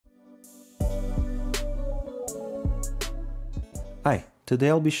Hi, today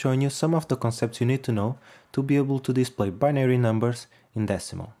I'll be showing you some of the concepts you need to know to be able to display binary numbers in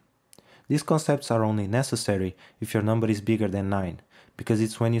decimal. These concepts are only necessary if your number is bigger than 9, because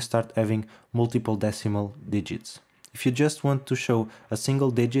it's when you start having multiple decimal digits. If you just want to show a single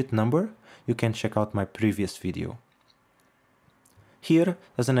digit number, you can check out my previous video. Here,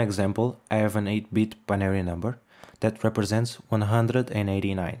 as an example, I have an 8-bit binary number that represents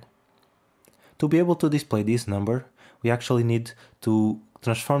 189. To be able to display this number, we actually need to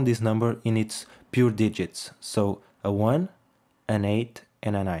transform this number in its pure digits, so a 1, an 8,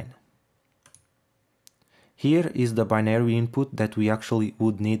 and a 9. Here is the binary input that we actually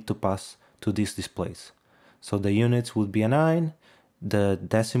would need to pass to these displays. So the units would be a 9, the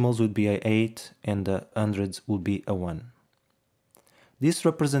decimals would be a 8, and the hundreds would be a 1. This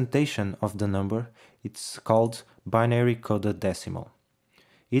representation of the number, it's called binary coded decimal.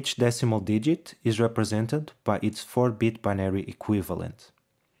 Each decimal digit is represented by its 4-bit binary equivalent.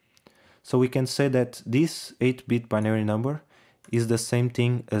 So we can say that this 8-bit binary number is the same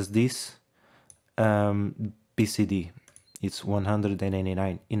thing as this BCD. It's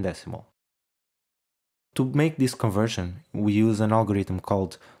 189 in decimal. To make this conversion, we use an algorithm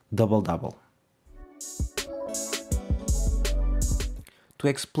called Double Dabble. To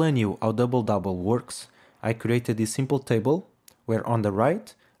explain you how Double Dabble works, I created this simple table where on the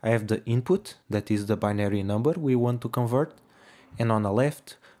right I have the input, that is the binary number we want to convert, and on the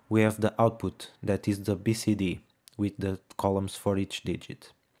left we have the output, that is the BCD, with the columns for each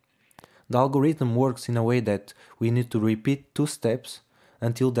digit. The algorithm works in a way that we need to repeat 2 steps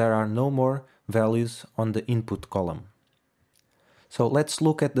until there are no more values on the input column. So let's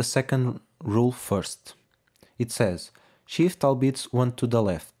look at the second rule first. It says, shift all bits 1 to the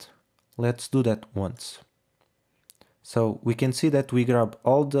left. Let's do that once. So we can see that we grab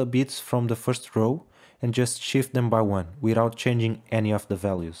all the bits from the first row and just shift them by 1 without changing any of the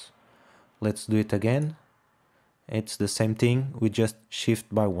values. Let's do it again. It's the same thing, we just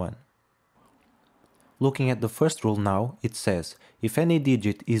shift by 1. Looking at the first rule now, it says, if any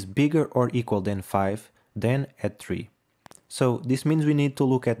digit is bigger or equal than 5, then add 3. So this means we need to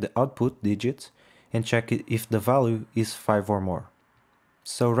look at the output digits and check if the value is 5 or more.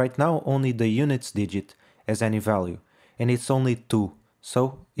 So right now only the units digit has any value, and it's only 2,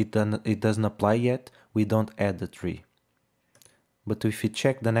 so it doesn't apply yet, we don't add the 3. But if we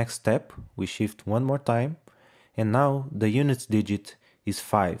check the next step, we shift one more time, and now the units digit is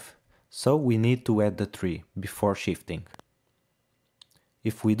 5, so we need to add the 3 before shifting.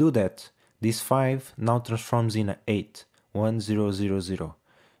 If we do that, this 5 now transforms in an 8, 1, 0, 0, 0.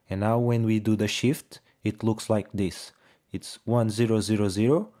 And now when we do the shift, it looks like this. It's 1, 0, 0,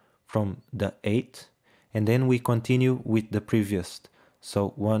 0 from the 8, and then we continue with the previous. So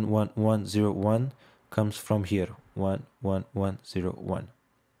 1, 1, 1, 0, 1 comes from here, 1, 1, 1, 0, 1.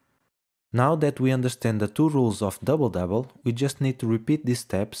 Now that we understand the 2 rules of Double Dabble, we just need to repeat these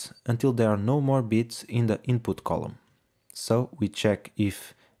steps until there are no more bits in the input column. So we check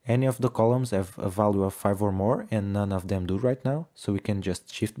if any of the columns have a value of 5 or more, and none of them do right now, so we can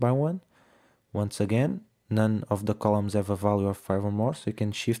just shift by 1. Once again, none of the columns have a value of 5 or more, so you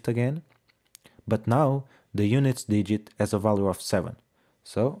can shift again. But now the units digit has a value of 7,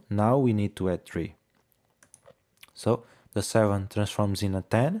 so now we need to add 3. So the 7 transforms in a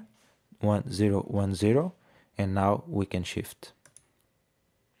 10, 1, 0, 1, 0, and now we can shift.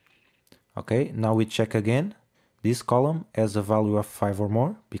 Okay, now we check again. This column has a value of 5 or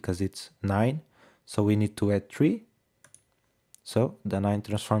more because it's 9, so we need to add 3. So the 9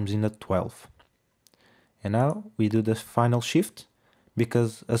 transforms into 12. And now we do the final shift,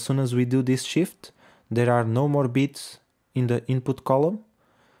 because as soon as we do this shift, there are no more bits in the input column,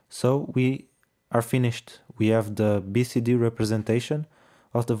 so we are finished. We have the BCD representation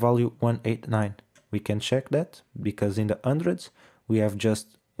of the value 189. We can check that because in the hundreds we have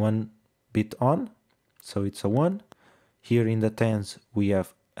just 1 bit on, so it's a 1. Here in the tens we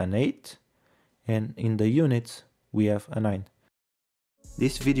have an 8, and in the units we have a 9.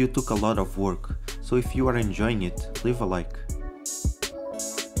 This video took a lot of work, so if you are enjoying it, leave a like.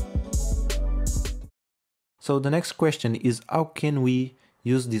 So the next question is, how can we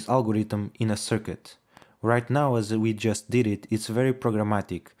use this algorithm in a circuit? Right now, as we just did it, it's very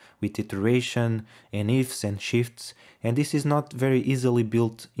programmatic with iteration and ifs and shifts, and this is not very easily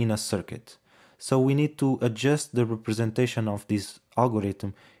built in a circuit. So we need to adjust the representation of this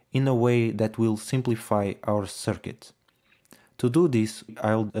algorithm in a way that will simplify our circuit. To do this,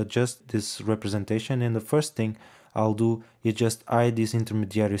 I'll adjust this representation, and the first thing I'll do is just hide this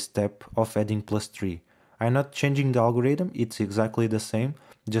intermediary step of adding +3. I'm not changing the algorithm, it's exactly the same,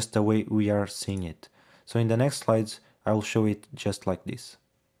 just the way we are seeing it. So in the next slides, I will show it just like this.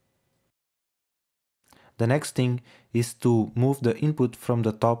 The next thing is to move the input from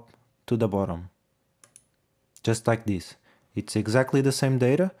the top to the bottom. Just like this. It's exactly the same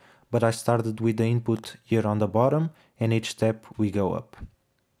data, but I started with the input here on the bottom, and each step we go up.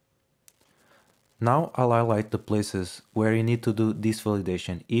 Now I'll highlight the places where you need to do this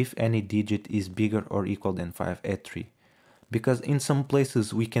validation if any digit is bigger or equal than 5 at 3. Because in some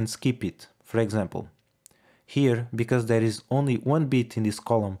places we can skip it. For example, here, because there is only one bit in this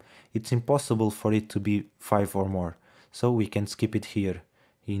column, it's impossible for it to be 5 or more. So we can skip it here.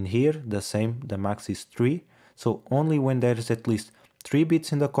 In here, the same, the max is 3. So only when there is at least 3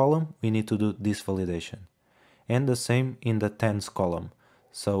 bits in the column, we need to do this validation. And the same in the tens column.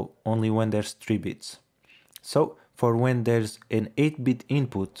 So only when there's 3 bits. So for when there's an 8-bit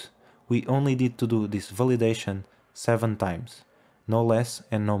input, we only need to do this validation 7 times. No less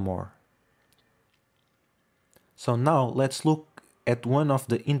and no more. So now let's look at one of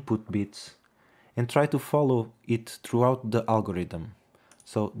the input bits and try to follow it throughout the algorithm.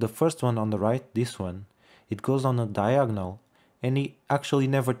 So the first one on the right, this one, it goes on a diagonal and it actually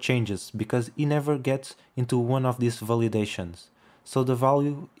never changes because it never gets into one of these validations. So the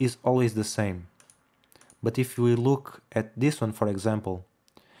value is always the same. But if we look at this one, for example,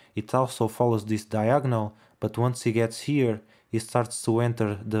 it also follows this diagonal, but once it gets here, it starts to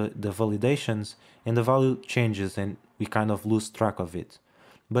enter the validations and the value changes and we kind of lose track of it.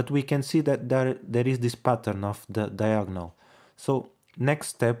 But we can see that there is this pattern of the diagonal. So next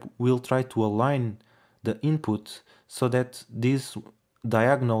step, we'll try to align the input so that these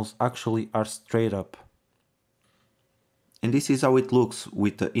diagonals actually are straight up. And this is how it looks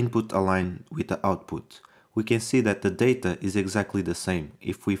with the input aligned with the output. We can see that the data is exactly the same.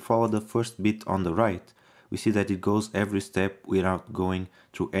 If we follow the first bit on the right, we see that it goes every step without going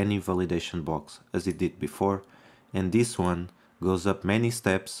through any validation box, as it did before. And this one goes up many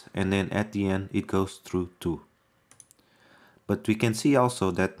steps, and then at the end it goes through 2. But we can see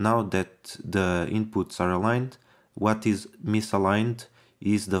also that now that the inputs are aligned, what is misaligned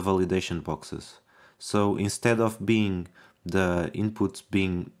is the validation boxes. So instead of being the inputs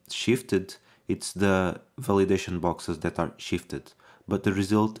being shifted, it's the validation boxes that are shifted, but the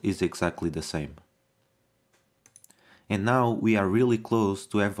result is exactly the same. And now we are really close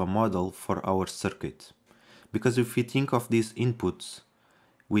to have a model for our circuit. Because if we think of these inputs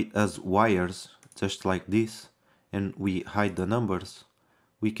as wires, just like this, and we hide the numbers,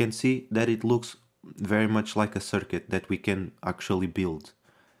 we can see that it looks very much like a circuit that we can actually build.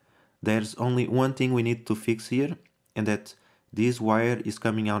 There's only one thing we need to fix here, and that this wire is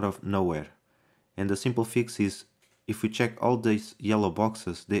coming out of nowhere. And the simple fix is, if we check all these yellow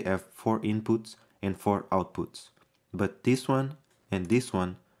boxes, they have 4 inputs and 4 outputs. But this one and this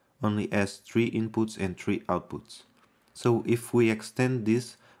one only has 3 inputs and 3 outputs. So if we extend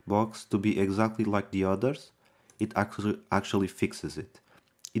this box to be exactly like the others, it actually fixes it.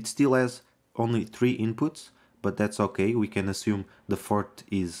 It still has only 3 inputs, but that's okay. We can assume the 4th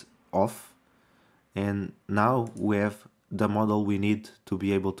is off. And now we have the model we need to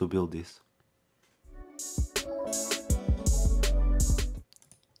be able to build this.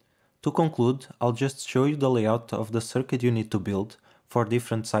 To conclude, I'll just show you the layout of the circuit you need to build for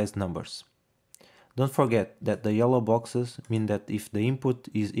different size numbers. Don't forget that the yellow boxes mean that if the input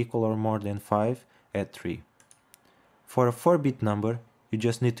is equal or more than 5, add 3. For a 4-bit number, you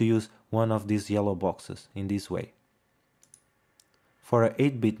just need to use one of these yellow boxes in this way. For an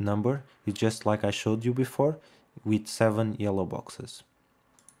 8-bit number, it's just like I showed you before, with 7 yellow boxes.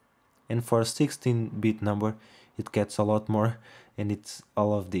 And for a 16-bit number, it gets a lot more, and it's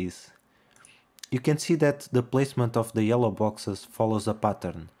all of these. You can see that the placement of the yellow boxes follows a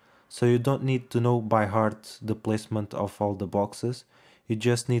pattern, so you don't need to know by heart the placement of all the boxes, you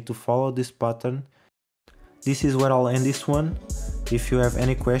just need to follow this pattern. This is where I'll end this one. If you have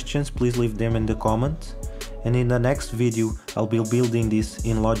any questions, please leave them in the comments. And in the next video, I'll be building this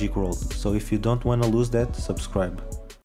in Logic World, so if you don't want to lose that, subscribe.